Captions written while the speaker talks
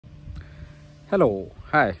Hello,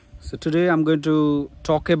 hi. So today I'm going to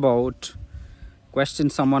talk about question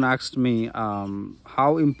someone asked me,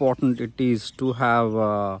 how important it is to have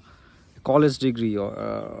a college degree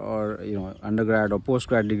or undergrad or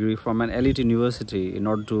postgrad degree from an elite university in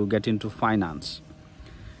order to get into finance,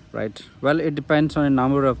 right? Well, it depends on a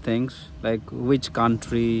number of things like which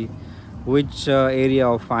country, which area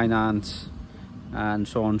of finance, and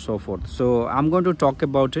so on and so forth. So I'm going to talk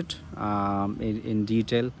about it in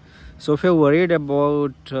detail. So if you're worried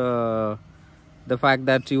about the fact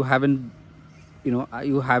that you haven't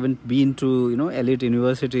been to elite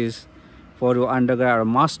universities for your undergrad or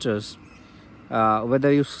masters,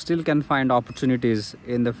 whether you still can find opportunities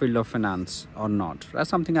in the field of finance or not, that's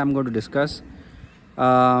something I'm going to discuss.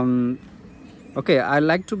 Okay, I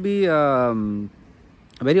like to be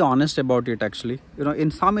very honest about it. Actually, in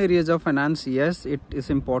some areas of finance, yes, it is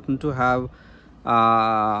important to have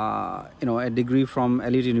a degree from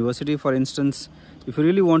elite university. For instance, if you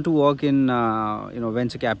really want to work in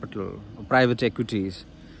venture capital or private equities,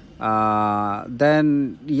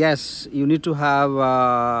 then yes, you need to have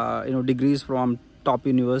degrees from top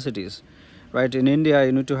universities, right? In India,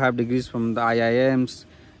 you need to have degrees from the IIMs.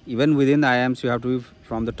 Even within the IIMs, you have to be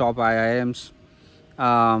from the top IIMs.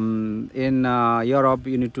 In Europe,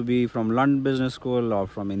 you need to be from London Business School or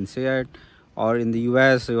from INSEAD, or in the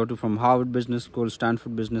US, you have to from Harvard Business School,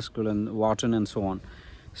 Stanford Business School, and Wharton, and so on.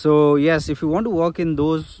 So yes, if you want to work in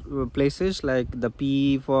those places like the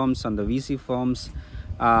PE firms and the VC firms,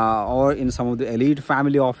 or in some of the elite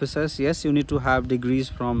family offices, yes, you need to have degrees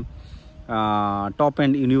from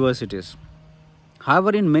top-end universities. However,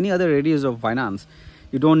 in many other areas of finance,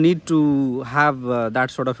 you don't need to have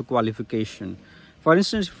that sort of a qualification. For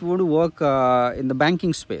instance, if you want to work in the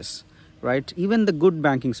banking space, right? Even the good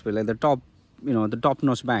banking space, like the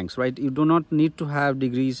top-notch banks, right? You do not need to have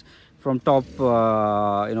degrees from top,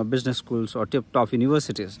 business schools or top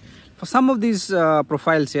universities. For some of these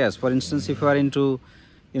profiles, yes. For instance, if you are into,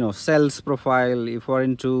 sales profile, if you are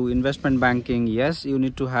into investment banking, yes, you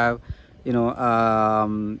need to have,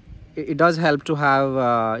 it does help to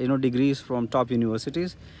have, degrees from top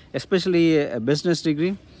universities, especially a business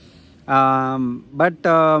degree. But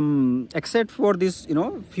except for this,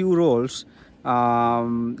 few roles,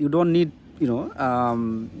 you don't need you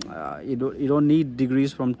don't need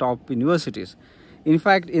degrees from top universities. In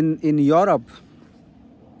fact, in Europe,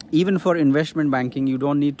 even for investment banking, you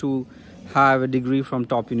don't need to have a degree from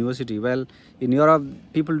top university. Well, in Europe,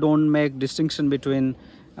 people don't make distinction between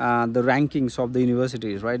the rankings of the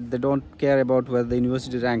universities, right? They don't care about whether the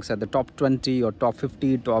university ranks at the top 20 or top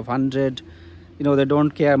 50, top 100. They don't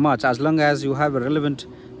care much. As long as you have a relevant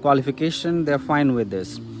qualification, they're fine with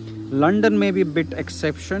this. London may be a bit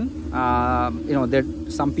exception. That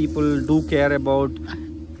some people do care about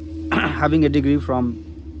having a degree from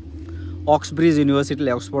Oxbridge University,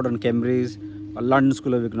 like Oxford and Cambridge, or London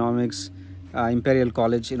School of Economics, Imperial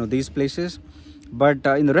College, these places. But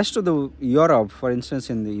in the rest of the Europe, for instance,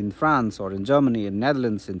 in France or in Germany, in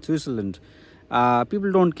Netherlands, in Switzerland,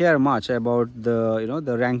 people don't care much about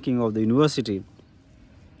the ranking of the university.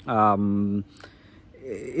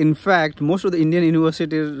 In fact, most of the Indian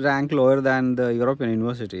universities rank lower than the European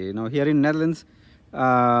university. Here in Netherlands,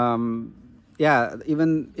 even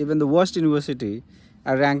the worst university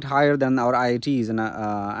are ranked higher than our IITs and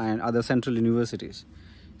other central universities.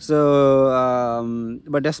 So,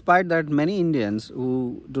 but despite that, many Indians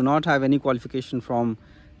who do not have any qualification from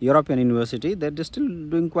European university, they're still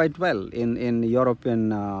doing quite well in European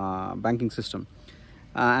banking system.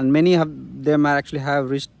 And many of them actually have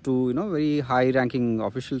reached to very high ranking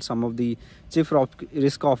officials. Some of the chief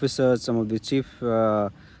risk officers, some of the chief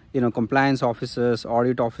compliance officers,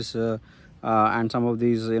 audit officer, and some of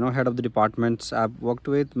these head of the departments I've worked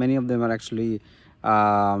with. Many of them are actually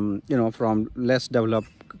from less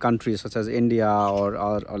developed countries such as India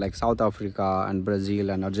or like South Africa and Brazil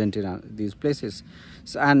and Argentina, these places.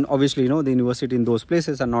 So, and obviously the university in those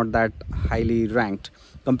places are not that highly ranked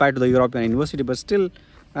compared to the European university, but still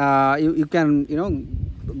you can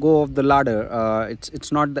go up the ladder.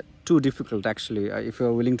 It's not that too difficult actually, if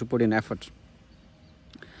you're willing to put in effort.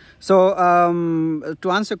 So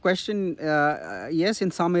to answer question, yes, in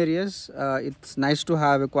some areas it's nice to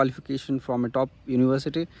have a qualification from a top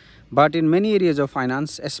university, but in many areas of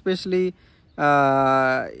finance, especially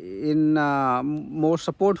in more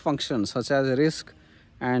support functions such as risk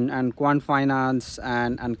and quant finance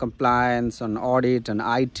and compliance and audit and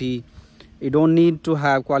IT, you don't need to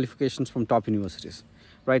have qualifications from top universities,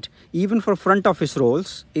 right? Even for front office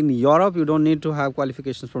roles in Europe, you don't need to have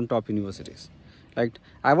qualifications from top universities. Like,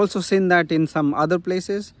 I've also seen that in some other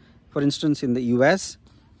places, for instance, in the US,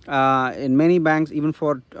 In many banks, even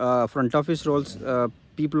for front office roles,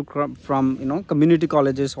 people from community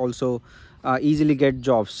colleges also easily get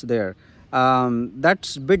jobs there.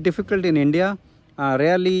 That's a bit difficult in India.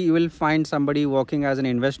 Rarely you will find somebody working as an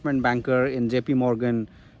investment banker in JP Morgan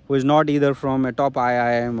who is not either from a top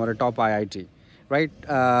IIM or a top IIT, right?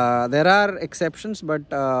 There are exceptions, but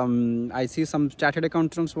I see some chartered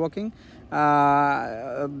accountants working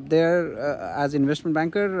there as investment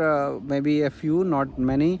banker, maybe a few, not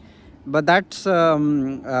many. But that's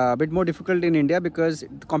a bit more difficult in India because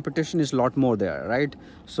the competition is a lot more there, right?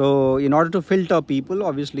 So in order to filter people,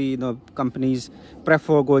 obviously, companies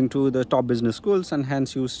prefer going to the top business schools, and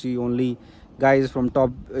hence you see only guys from top,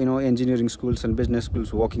 engineering schools and business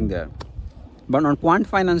schools working there. But on quant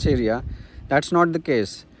finance area, that's not the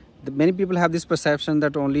case. Many people have this perception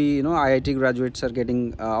that only IIT graduates are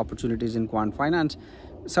getting opportunities in quant finance.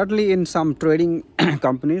 Certainly in some trading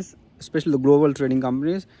companies, especially the global trading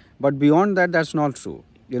companies, but beyond that, that's not true.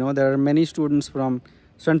 There are many students from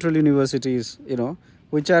central universities,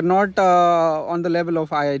 which are not on the level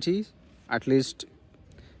of IITs. At least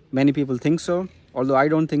many people think so, although I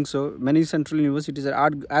don't think so. Many central universities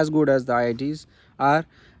are as good as the IITs are.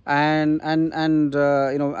 And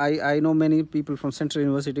I know many people from central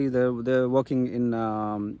university. They're working in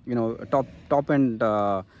top end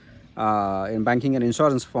in banking and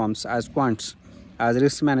insurance firms as quants, as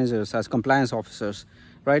risk managers, as compliance officers,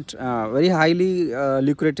 right? Very highly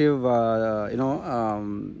lucrative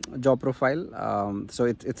job profile. So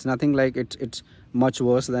it's nothing like it's much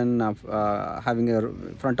worse than having a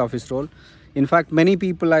front office role. In fact, many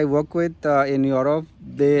people I work with in Europe,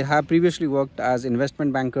 they have previously worked as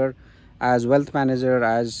investment banker, as wealth manager,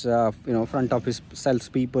 as front office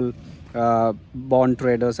salespeople, bond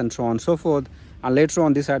traders, and so on and so forth. And later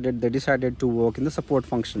on, they decided to work in the support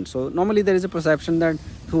function. So normally there is a perception that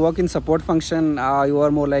if you work in support function, you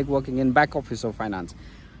are more like working in back office of finance.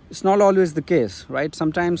 It's not always the case, right?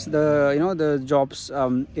 Sometimes the jobs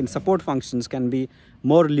in support functions can be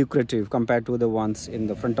more lucrative compared to the ones in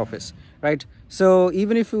the front office, right? So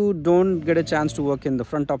even if you don't get a chance to work in the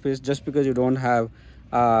front office just because you don't have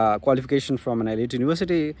qualification from an elite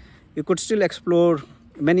university, you could still explore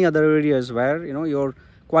many other areas where your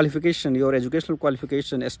qualification, your educational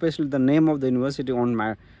qualification, especially the name of the university, won't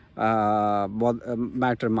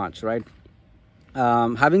matter much, right?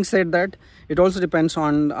 Having said that, it also depends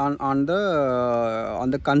on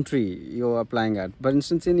the country you're applying at. For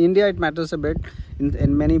instance, in India, it matters a bit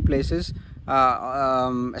in many places,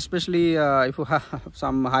 especially if you have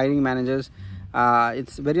some hiring managers.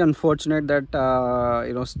 It's very unfortunate that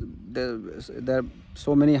there are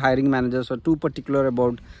so many hiring managers are too particular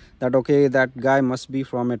about that. Okay, that guy must be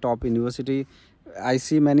from a top university. I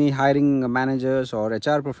see many hiring managers or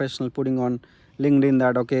HR professional putting on LinkedIn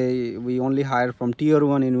that okay, we only hire from tier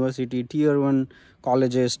 1 university, tier 1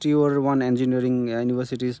 colleges, tier 1 engineering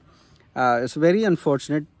universities. It's very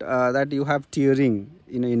unfortunate that you have tiering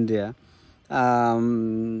in India,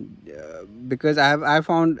 because I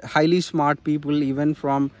found highly smart people even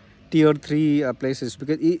from tier 3 places,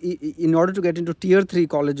 because in order to get into tier 3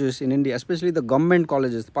 colleges in India, especially the government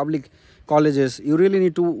colleges, public colleges, you really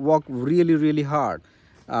need to work really, really hard.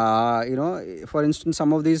 For instance,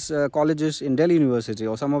 some of these colleges in Delhi University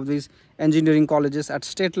or some of these engineering colleges at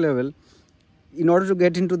state level, in order to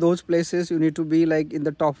get into those places, you need to be like in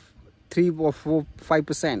the top 3 or 4,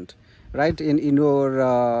 5%, right? In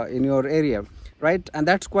your area, right? And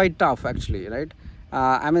that's quite tough actually, right?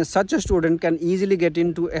 I mean, such a student can easily get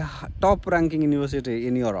into a top ranking university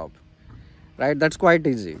in Europe, right? That's quite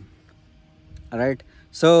easy, right?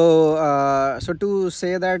 So to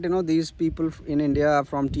say that these people in India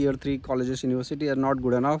from tier 3 colleges, university are not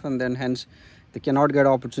good enough, and then hence they cannot get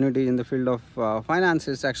opportunity in the field of finance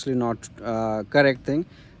is actually not correct thing.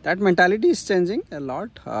 That mentality is changing a lot.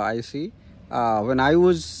 I see. When I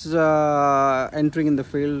was entering in the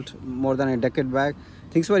field more than a decade back,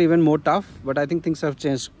 things were even more tough, but I think things have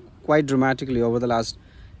changed quite dramatically over the last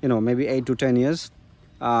maybe 8 to 10 years.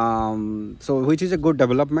 So which is a good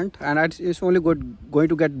development, and it's only going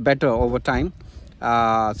to get better over time,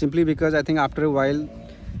 simply because I think after a while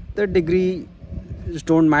the degree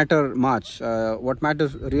don't matter much. What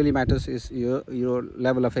really matters is your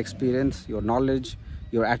level of experience, your knowledge,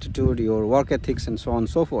 your attitude, your work ethics, and so on and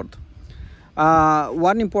so forth.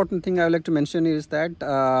 One important thing I would like to mention is that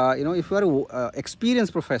if you are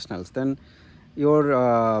experienced professionals, then your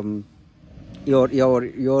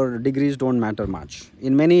degrees don't matter much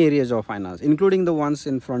in many areas of finance, including the ones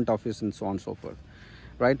in front office and so on and so forth,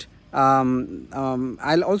 right?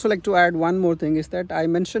 I'll also like to add one more thing, is that I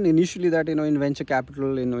mentioned initially that in venture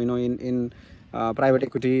capital, in private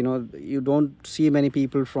equity, you don't see many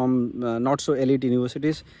people from not so elite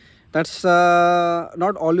universities. That's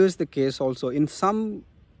not always the case. Also, in some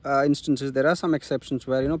instances, there are some exceptions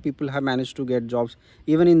where people have managed to get jobs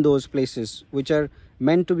even in those places which are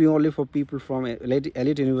meant to be only for people from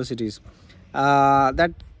elite universities.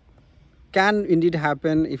 That can indeed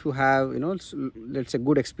happen if you have let's say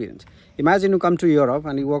good experience. Imagine you come to Europe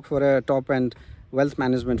and you work for a top end wealth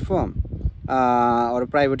management firm or a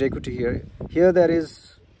private equity. Here there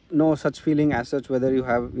is no such feeling as such, whether you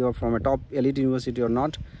are from a top elite university or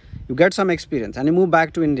not. You get some experience and you move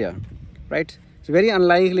back to India, right? It's very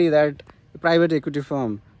unlikely that a private equity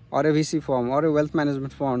firm or a VC firm or a wealth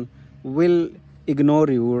management firm will ignore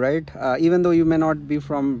you, right? Even though you may not be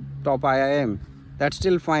from top IIM, that's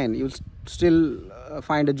still fine. You'll still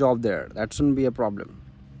find a job there. That shouldn't be a problem,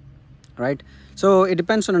 right? So it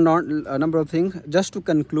depends on a number of things. Just to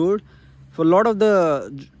conclude, for a lot of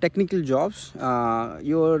the technical jobs,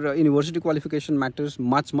 your university qualification matters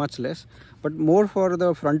much less, but more for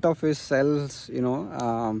the front office, sales,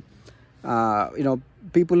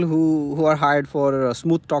 people who are hired for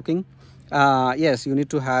smooth talking. Yes, you need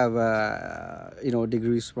to have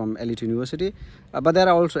degrees from elite university, but there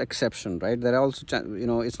are also exceptions, right? There are also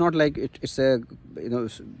it's not like it's a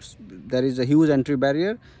there is a huge entry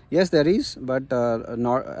barrier. Yes, there is, but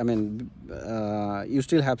you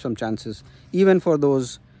still have some chances even for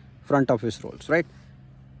those front office roles, right?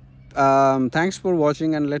 Thanks for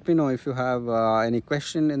watching, and let me know if you have any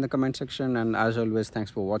question in the comment section. And as always,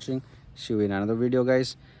 thanks for watching. See you in another video,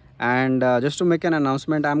 guys. And just to make an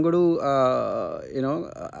announcement, I'm going to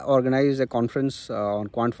organize a conference on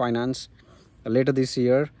quant finance later this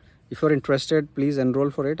year. If you're interested, please enroll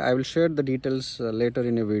for it. I will share the details later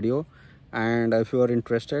in a video. And if you are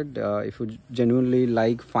interested, if you genuinely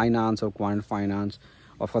like finance or quant finance,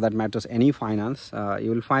 or for that matters any finance,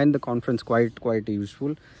 you will find the conference quite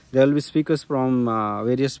useful. There will be speakers from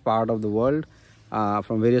various parts of the world,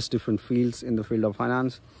 from various different fields in the field of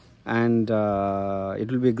finance, and it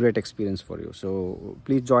will be a great experience for you. So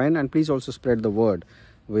please join, and please also spread the word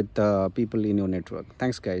with people in your network.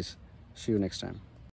 Thanks, guys. See you next time.